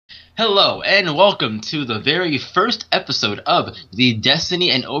Hello, and welcome to the very first episode of the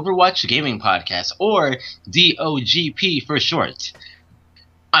Destiny and Overwatch Gaming Podcast, or DOGP for short.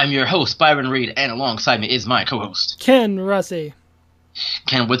 I'm your host, Byron Reed, and alongside me is my co-host, Ken Russi.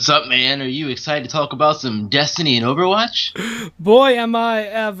 Ken, what's up, man? Are you excited to talk about some Destiny and Overwatch? Boy, am I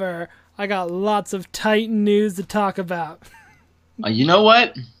ever. I got lots of Titan news to talk about. You know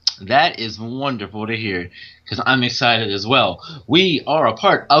what? That is wonderful to hear, because I'm excited as well. We are a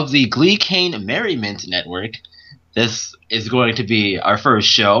part of the Glee Cane Merriment Network. This is going to be our first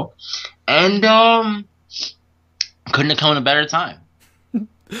show, and couldn't have come at a better time.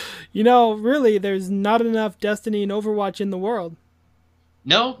 You know, really, there's not enough Destiny and Overwatch in the world.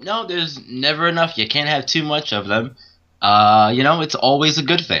 No, there's never enough. You can't have too much of them. It's always a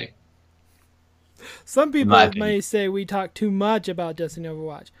good thing. Some people may say we talk too much about Destiny and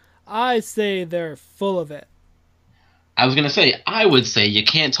Overwatch. I say they're full of it. I was going to say, I would say you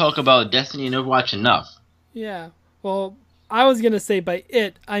can't talk about Destiny and Overwatch enough. Yeah, well, I was going to say by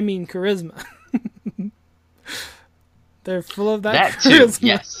it, I mean charisma. They're full of that charisma. Too,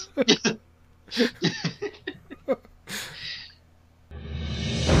 yes.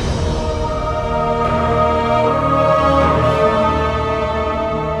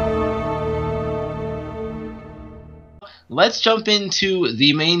 Let's jump into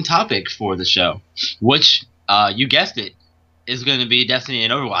the main topic for the show, which, you guessed it, is going to be Destiny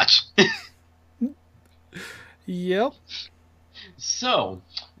and Overwatch. Yep. So,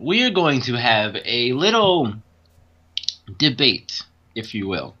 we are going to have a little debate, if you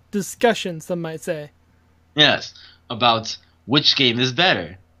will. Discussion, some might say. Yes, about which game is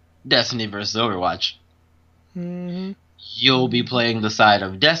better, Destiny versus Overwatch. Mm-hmm. You'll be playing the side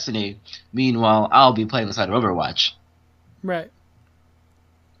of Destiny, meanwhile, I'll be playing the side of Overwatch. Right.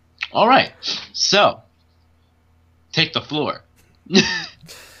 Alright, so, take the floor.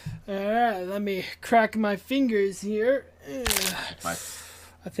 Alright, let me crack my fingers here. I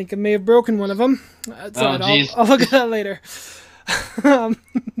think I may have broken one of them. That's alright, I'll look at that later.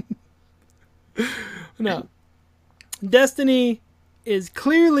 No. Destiny is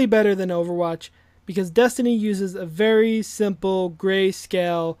clearly better than Overwatch because Destiny uses a very simple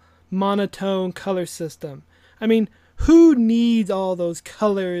grayscale monotone color system. I mean, who needs all those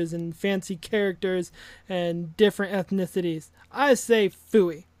colors and fancy characters and different ethnicities? I say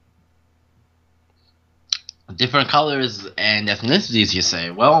phooey. Different colors and ethnicities, you say?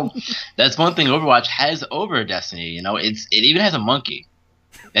 Well, that's one thing Overwatch has over Destiny. You know, it even has a monkey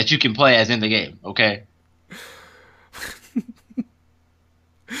that you can play as in the game. Okay.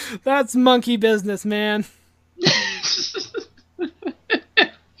 That's monkey business, man.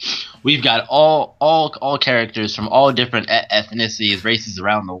 We've got all characters from all different ethnicities, races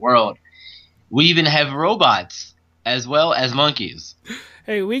around the world. We even have robots as well as monkeys.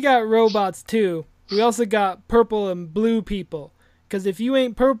 Hey, we got robots too. We also got purple and blue people. Because if you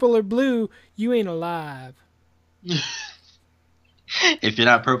ain't purple or blue, you ain't alive. If you're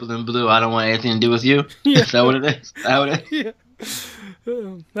not purple and blue, I don't want anything to do with you? Yeah. Is that what it is? Is that what it is?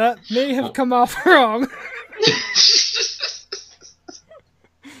 Yeah. That may have come off wrong.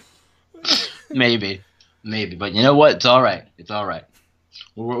 Maybe. But you know what? It's all right.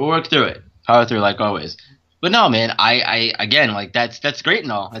 We'll work through it. Power through like always. But no, man, I again, like, that's great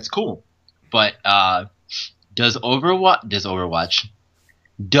and all. That's cool. But does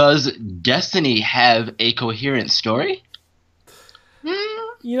Destiny have a coherent story?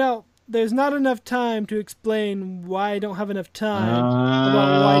 You know, there's not enough time to explain why I don't have enough time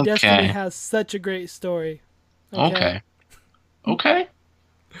about why Destiny has such a great story. Okay.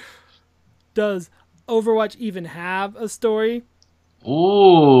 Does Overwatch even have a story?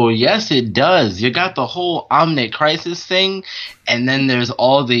 Ooh, yes it does. You got the whole Omnic Crisis thing, and then there's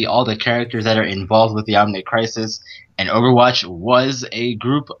all the characters that are involved with the Omnic Crisis, and Overwatch was a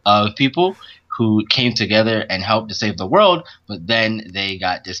group of people who came together and helped to save the world, but then they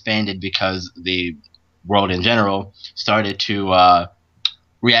got disbanded because the world in general started to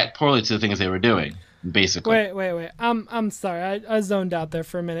react poorly to the things they were doing, basically. Wait. I'm sorry. I zoned out there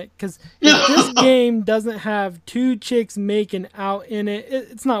for a minute. Because if this game doesn't have two chicks making out in it,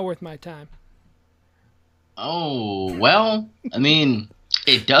 it's not worth my time. Oh, well, I mean,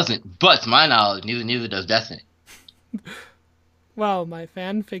 it doesn't. But to my knowledge, neither does Destiny. Well, my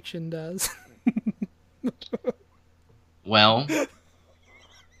fan fiction does. Well,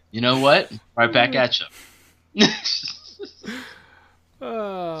 you know what? Right back at you.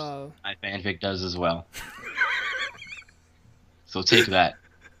 Oh. My fanfic does as well. So take that.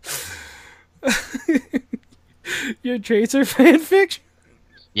 Your Tracer fanfic?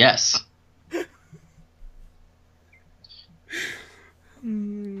 Yes.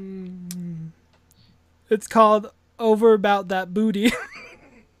 It's called Over About That Booty.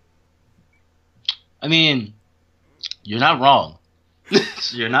 I mean, you're not wrong.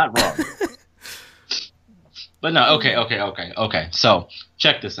 You're not wrong. But no, okay. So,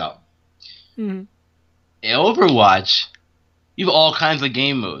 check this out. Mhm. In Overwatch, you have all kinds of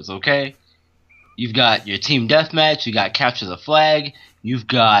game modes, okay? You've got your team deathmatch, you got capture the flag, you've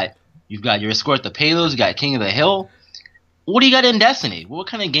got your escort the payloads, you got King of the Hill. What do you got in Destiny? What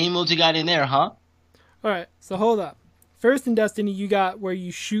kind of game modes you got in there, huh? Alright, so hold up. First in Destiny, you got where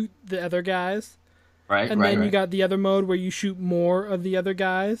you shoot the other guys. Right, And right, then right. you got the other mode where you shoot more of the other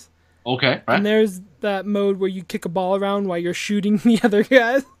guys. Okay, right. And there's that mode where you kick a ball around while you're shooting the other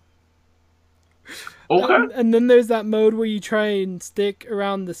guys. Okay. And then there's that mode where you try and stick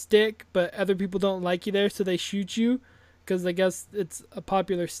around the stick, but other people don't like you there, so they shoot you. Because I guess it's a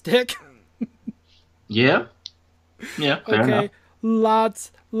popular stick. Yeah. Yeah, fair enough.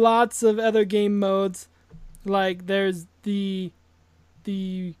 Lots of other game modes. Like there's the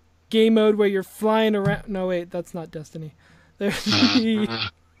game mode where you're flying around. No, wait, that's not Destiny. There's the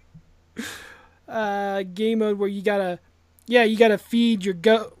game mode where you gotta feed your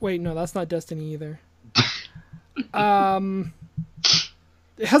goat. Wait, no, that's not Destiny either. It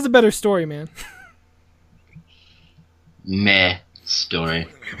has a better story, man. Meh story.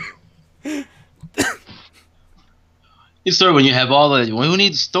 Story when you have all the who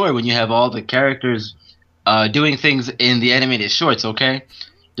needs story when you have all the characters doing things in the animated shorts, okay?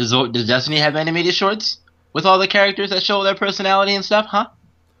 Does Destiny have animated shorts with all the characters that show their personality and stuff, huh?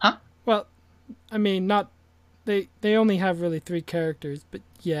 Well, I mean, not they only have really 3 characters, but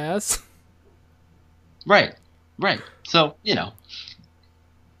yes. Right. So,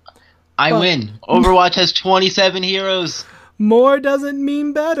 I win. Overwatch has 27 heroes. More doesn't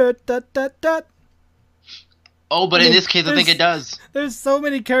mean better. Dot, dot, dot. Oh, but in this case, I think it does. There's so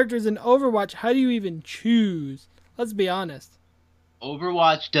many characters in Overwatch. How do you even choose? Let's be honest.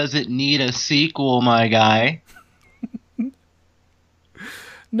 Overwatch doesn't need a sequel, my guy.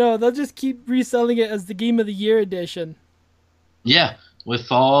 No, they'll just keep reselling it as the Game of the Year edition. Yeah,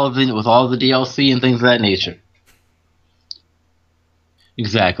 with all the DLC and things of that nature.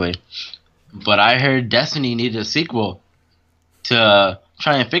 Exactly. But I heard Destiny needed a sequel to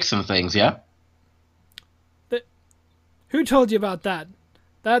try and fix some things, yeah? Who told you about that?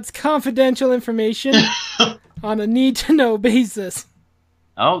 That's confidential information on a need-to-know basis.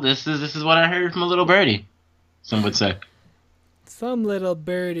 Oh, this is what I heard from a little birdie, some would say. Some little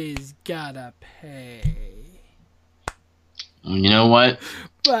birdie's gotta pay. You know what?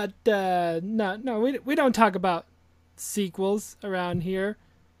 But, no, we don't talk about sequels around here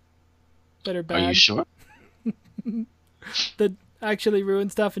that are bad. Are you sure? That actually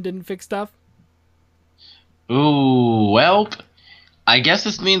ruined stuff and didn't fix stuff. Ooh, well, I guess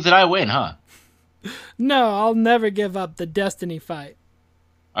this means that I win, huh? No, I'll never give up the Destiny fight.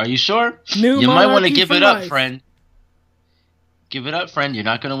 Are you sure? New you might want to monarchy give for it up, life. friend. Give it up, friend. You're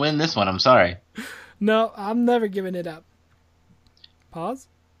not going to win this one. I'm sorry. No, I'm never giving it up. Pause?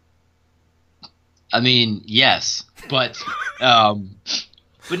 I mean, yes, but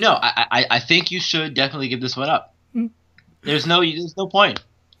no, I think you should definitely give this one up. There's no point.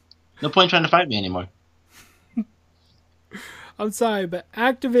 No point trying to fight me anymore. I'm sorry, but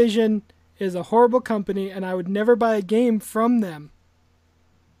Activision is a horrible company, and I would never buy a game from them.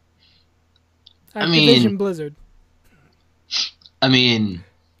 Activision Blizzard. I mean,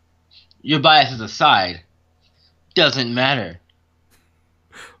 your biases aside, doesn't matter.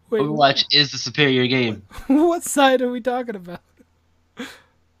 Wait, Overwatch is the superior game. what side are we talking about?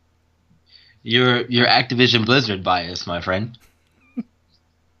 Your Activision Blizzard bias, my friend.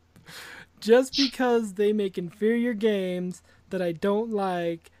 Just because they make inferior games that I don't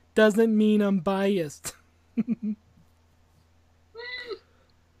like doesn't mean I'm biased.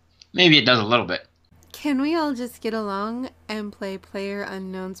 Maybe it does a little bit. Can we all just get along and play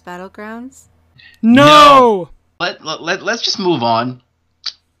PlayerUnknown's Battlegrounds? No! Let's just move on.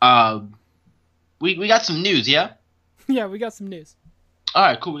 We got some news, yeah? Yeah, we got some news. All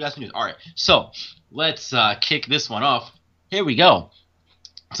right, cool. We got some news. All right, so let's kick this one off. Here we go.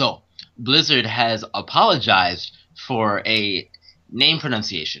 So Blizzard has apologized for a name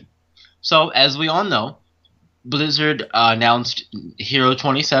pronunciation. So as we all know, Blizzard announced Hero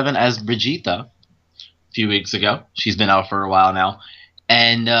 27 as Brigitte a few weeks ago. She's been out for a while now,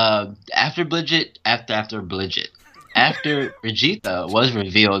 and after Brigitte was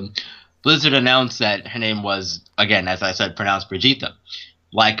revealed, Blizzard announced that her name was, again, as I said, pronounced Brigitte,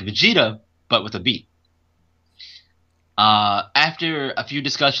 like Vegeta, but with a B. After a few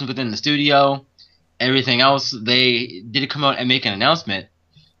discussions within the studio, everything else, they did come out and make an announcement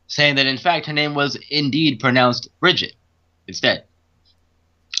saying that in fact her name was indeed pronounced Bridget instead.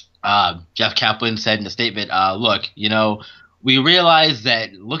 Jeff Kaplan said in a statement, look, we realized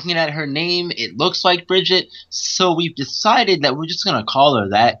that looking at her name, it looks like Bridget, so we've decided that we're just going to call her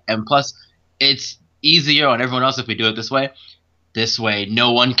that. And plus, it's easier on everyone else if we do it this way. This way,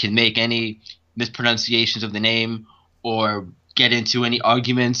 no one can make any mispronunciations of the name or get into any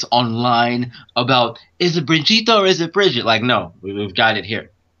arguments online about, is it Brigitte or is it Bridget? Like, no, we've got it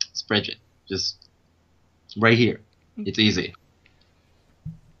here. It's Bridget. Just right here. It's easy.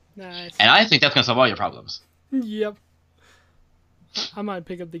 Nice. And I think that's going to solve all your problems. Yep. I might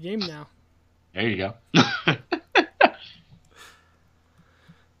pick up the game now. There you go.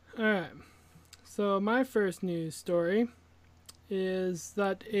 Alright. So my first news story is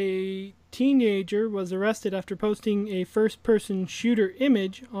that a teenager was arrested after posting a first-person shooter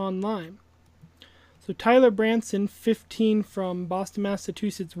image online. So Tyler Branson, 15, from Boston,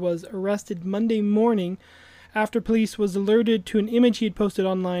 Massachusetts, was arrested Monday morning after police was alerted to an image he had posted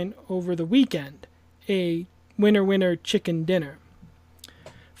online over the weekend, a winner winner chicken dinner.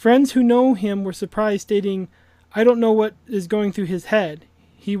 Friends who know him were surprised, stating, "I don't know what is going through his head.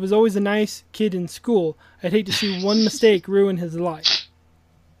 He was always a nice kid in school. I'd hate to see one mistake ruin his life."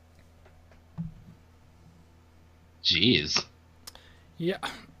 Jeez. Yeah,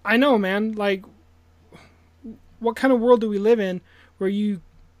 I know, man. Like, what kind of world do we live in where you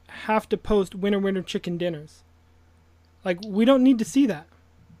have to post winner winner chicken dinners? Like, we don't need to see that.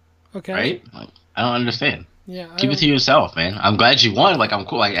 Okay? Right? I don't understand. Yeah. Keep it to yourself, man. I'm glad you won. Like, I'm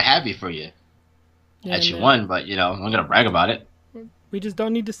cool. Like, happy for you that you won, but, I'm not going to brag about it. We just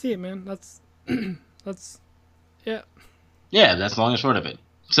don't need to see it, man. That's, yeah. Yeah, that's long and short of it.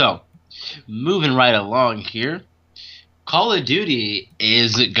 So, moving right along here, Call of Duty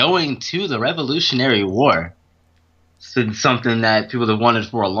is going to the Revolutionary War. It's something that people have wanted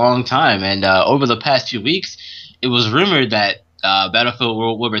for a long time, and over the past few weeks, it was rumored that Battlefield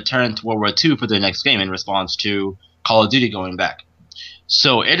will return to World War II for their next game in response to Call of Duty going back.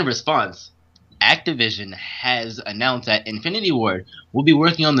 So, in response, Activision has announced that Infinity Ward will be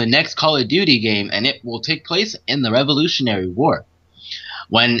working on the next Call of Duty game, and it will take place in the Revolutionary War.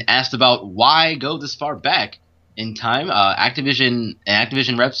 When asked about why go this far back in time,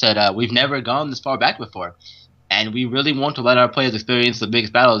 Activision rep said, "We've never gone this far back before, and we really want to let our players experience the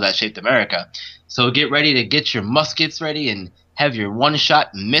biggest battles that shaped America. So get ready to get your muskets ready and have your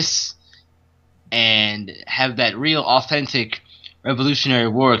one-shot miss and have that real, authentic Revolutionary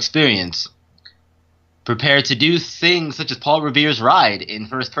War experience. Prepare to do things such as Paul Revere's ride in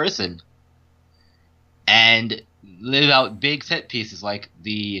first person and live out big set pieces like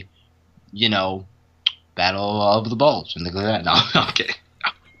the, Battle of the Bulge and things like that." No, I'm kidding.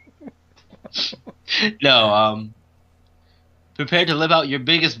 No, prepare to live out your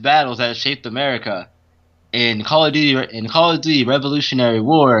biggest battles that have shaped America in Call of Duty Revolutionary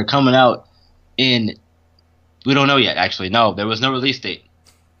War, coming out in, we don't know yet, actually. No, there was no release date.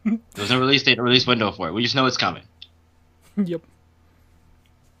 There was no release date or release window for it. We just know it's coming. Yep.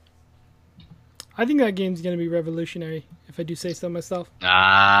 I think that game's going to be revolutionary, if I do say so myself.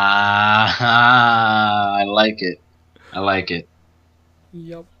 I like it. I like it.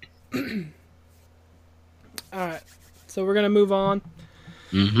 Yep. Alright, so we're going to move on.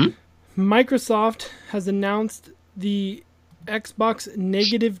 Mm-hmm. Microsoft has announced the Xbox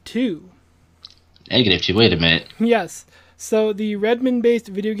Negative 2. Negative 2, wait a minute. Yes. So the Redmond-based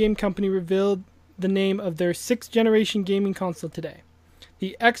video game company revealed the name of their 6th generation gaming console today,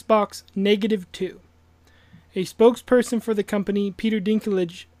 the Xbox Negative 2. A spokesperson for the company, Peter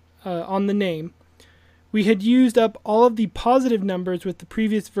Dinklage, on the name, "We had used up all of the positive numbers with the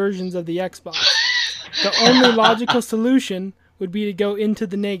previous versions of the Xbox. The only logical solution would be to go into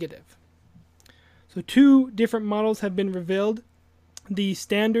the negative." So 2 different models have been revealed, the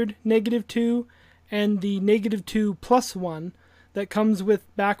standard Negative 2 and the Negative 2 Plus 1 that comes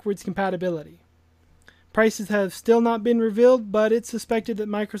with backwards compatibility. Prices have still not been revealed, but it's suspected that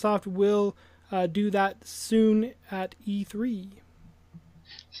Microsoft will do that soon at E3.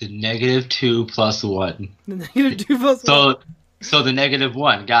 The Negative 2 plus 1. The Negative 2 Plus 1. So the Negative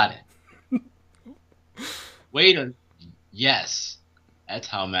 1, got it. Wait a... Yes. That's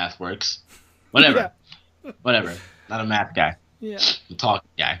how math works. Whatever. Yeah. Whatever. Not a math guy. Yeah. I'm a talking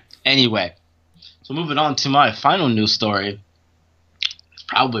guy. Anyway. So moving on to my final news story. It's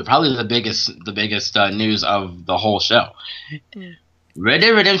probably the biggest news of the whole show. Red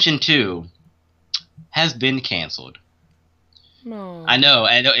Dead Redemption 2 has been canceled. Oh. I know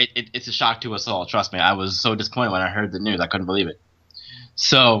it's a shock to us all. Trust me, I was so disappointed when I heard the news. I couldn't believe it.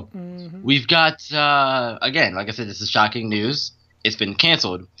 So we've got again, like I said, this is shocking news. it's been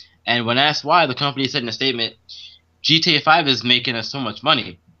canceled. And when asked why, the company said in a statement, GTA 5 is making us so much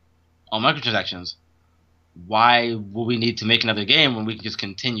money on microtransactions. Why will we need to make another game when we can just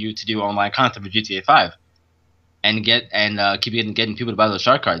continue to do online content with GTA 5 and keep getting people to buy those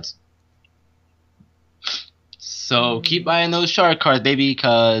shark cards? So keep buying those shark cards, baby,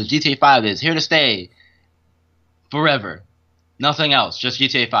 because GTA 5 is here to stay forever. Nothing else, just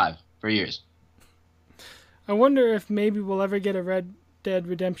GTA 5 for years. I wonder if maybe we'll ever get a Red Dead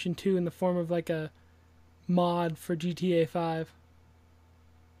Redemption 2 in the form of like a mod for GTA 5.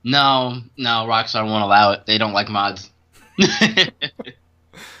 No, Rockstar won't allow it. They don't like mods. So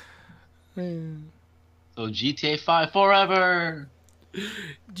GTA 5 forever.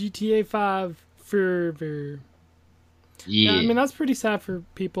 GTA 5 forever. Yeah. I mean, that's pretty sad for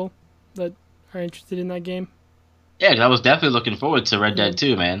people that are interested in that game. Yeah, 'cause I was definitely looking forward to Red Dead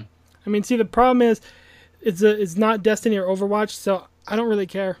 2, man. I mean, see, the problem is it's not Destiny or Overwatch, so I don't really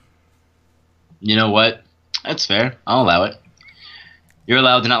care. You know what? That's fair. I'll allow it. You're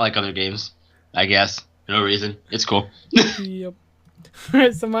allowed to not like other games, I guess. For no reason. It's cool. Yep.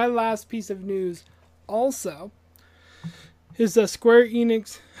 Alright, so my last piece of news also is that Square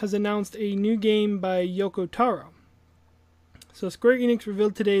Enix has announced a new game by Yoko Taro. So Square Enix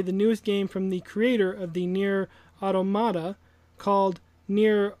revealed today the newest game from the creator of the Nier Automata called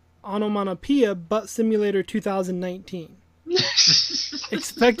Nier Onomatopoeia Butt Simulator 2019.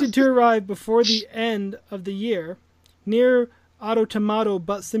 Expected to arrive before the end of the year, Nier Automata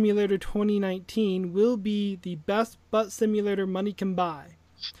Butt Simulator 2019 will be the best butt simulator money can buy.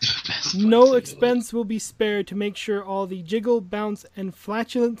 No expense will be spared to make sure all the jiggle, bounce, and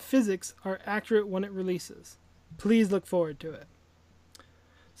flatulent physics are accurate when it releases. Please look forward to it.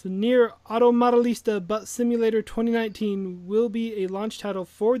 So Nier Automata Butt Simulator 2019 will be a launch title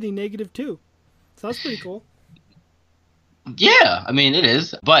for the Negative 2. So that's pretty cool. Yeah, I mean, it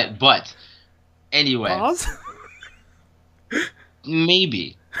is. But, anyway. Pause?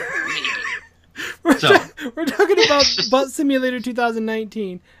 Maybe. We're talking about Butt Simulator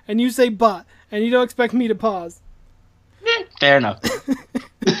 2019, and you say butt, and you don't expect me to pause. Fair enough.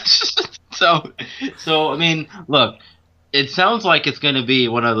 So I mean, look, it sounds like it's going to be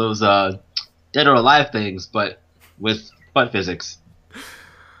one of those Dead or Alive things, but with butt physics.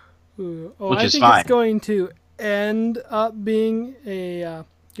 Ooh. Which I is think fine. it's going to end up being a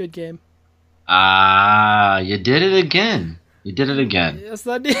good game. You did it again. Yes,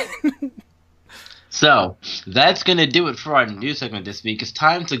 I did. So, that's going to do it for our news segment this week. It's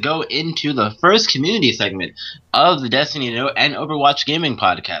time to go into the first community segment of the Destiny and Overwatch Gaming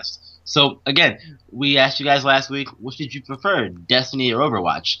Podcast. So, again, we asked you guys last week, which did you prefer, Destiny or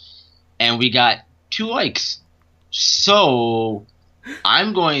Overwatch? And we got 2 likes. So,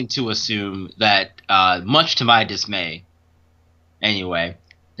 I'm going to assume that, much to my dismay, anyway,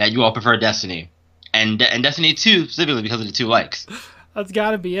 that you all prefer Destiny. And Destiny 2 specifically because of the 2 likes. That's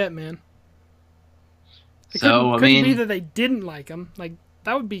got to be it, man. It So, couldn't be that they didn't like them. Like,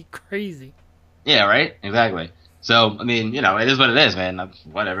 that would be crazy. Yeah, right? Exactly. So, I mean, it is what it is, man.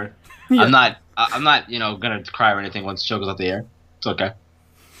 Whatever. Yeah. I'm not, gonna cry or anything once the show goes off the air. It's okay.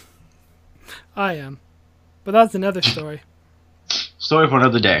 I am. But that's another story. Story for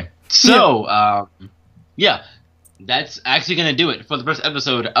another day. So, yeah, that's actually gonna do it for the first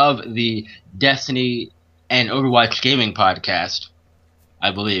episode of the Destiny and Overwatch Gaming Podcast,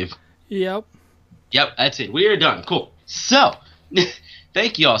 I believe. Yep. Yep, that's it. We are done. Cool. So,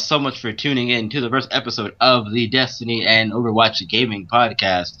 thank you all so much for tuning in to the first episode of the Destiny and Overwatch Gaming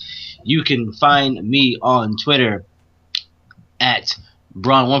Podcast. You can find me on Twitter at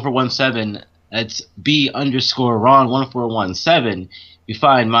Braun1417. That's B_Ron1417. You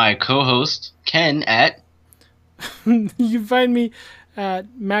find my co-host, Ken, at... You can find me at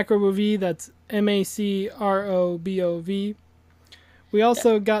MacroBov. That's MacRobov. We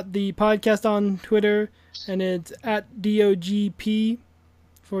also got the podcast on Twitter, and it's at DOGP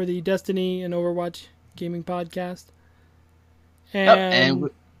for the Destiny and Overwatch Gaming Podcast. And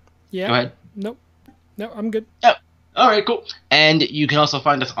yeah, go ahead. No, I'm good. Yep. All right, cool. And you can also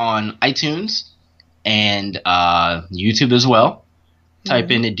find us on iTunes and YouTube as well.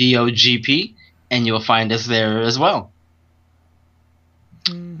 Type in DOGP, and you'll find us there as well.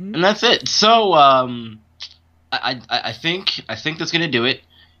 Mm-hmm. And that's it. So, I think that's gonna do it.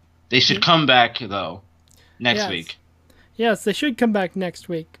 They should come back though next week. Yes, they should come back next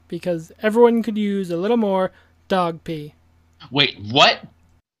week because everyone could use a little more dog pee. Wait, what?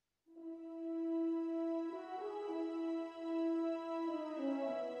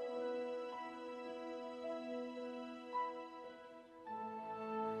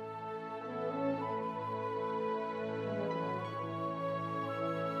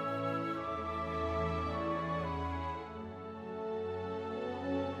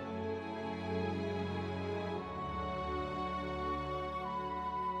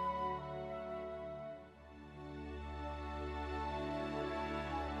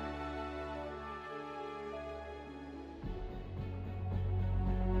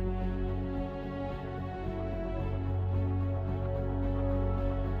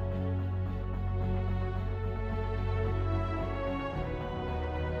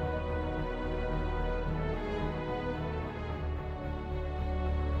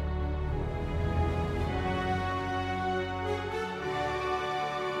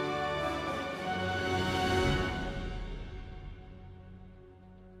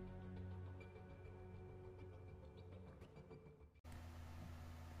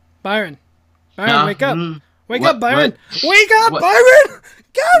 Byron, Huh? wake up. Hmm? Wake What- up, Byron. what- Wake up, what- Byron.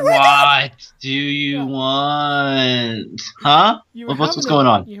 God, wake up. What do you Yeah. want? Huh? What's going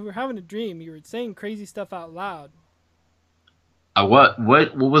on? You were having a dream. You were saying crazy stuff out loud. What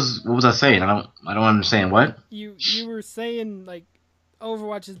was I saying? I don't understand. What? You were saying like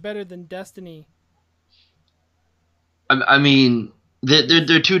Overwatch is better than Destiny. I mean,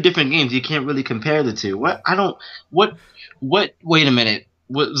 they're two different games. You can't really compare the two. What? I don't. What? Wait a minute.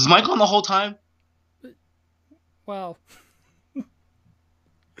 Was Mike on the whole time? Well,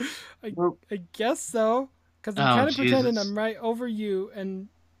 Well- I guess so. Because I'm Oh, kind of pretending Jesus. I'm right over you and,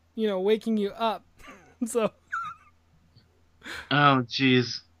 waking you up. So, Oh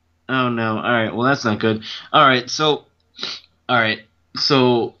jeez. Oh no. All right. Well, that's not good. All right. So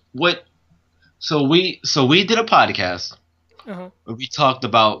what? So we did a podcast uh-huh. where we talked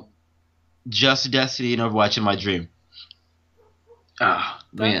about just Destiny and Overwatch in my dream. Ah,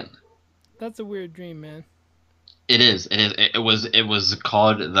 man. That's a weird dream, man. It is. It was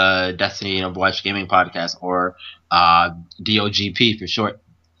called the Destiny and Overwatch Gaming Podcast, or DOGP for short.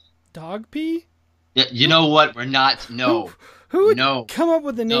 Dog pee? Yeah, you know what? We're not. No, Who would no. come up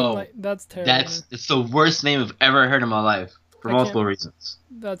with a name No. like that's terrible? That's it's the worst name I've ever heard in my life for I can't- multiple reasons.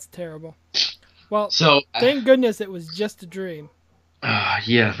 That's terrible. Well, So thank goodness it was just a dream.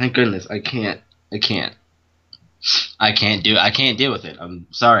 yeah, thank goodness. I can't deal with it. I'm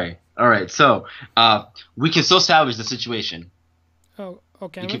sorry. All right, so we can still salvage the situation. Oh,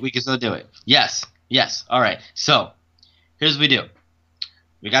 okay. We can still do it. Yes. All right. So here's what we do.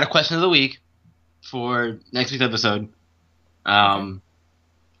 We got a question of the week for next week's episode, and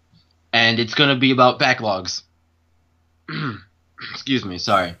it's gonna be about backlogs. Excuse me.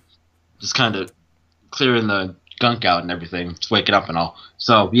 Sorry. Just kind of clearing the gunk out and everything. Just waking up and all.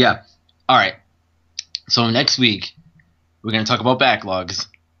 So yeah. All right. So next week we're gonna talk about backlogs.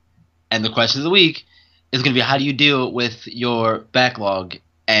 And the question of the week is going to be, how do you deal with your backlog?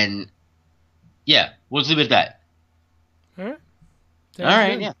 And yeah, we'll just leave it at that. All right. All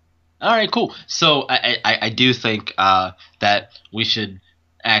right, yeah. All right, cool. So I do think that we should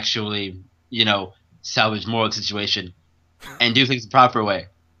actually, salvage more of the situation and do things the proper way.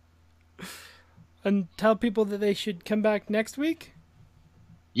 And tell people that they should come back next week?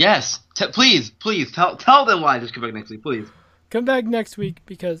 Yes. Please tell them why. Just come back next week, please. Come back next week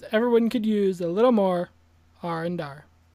because everyone could use a little more R&R.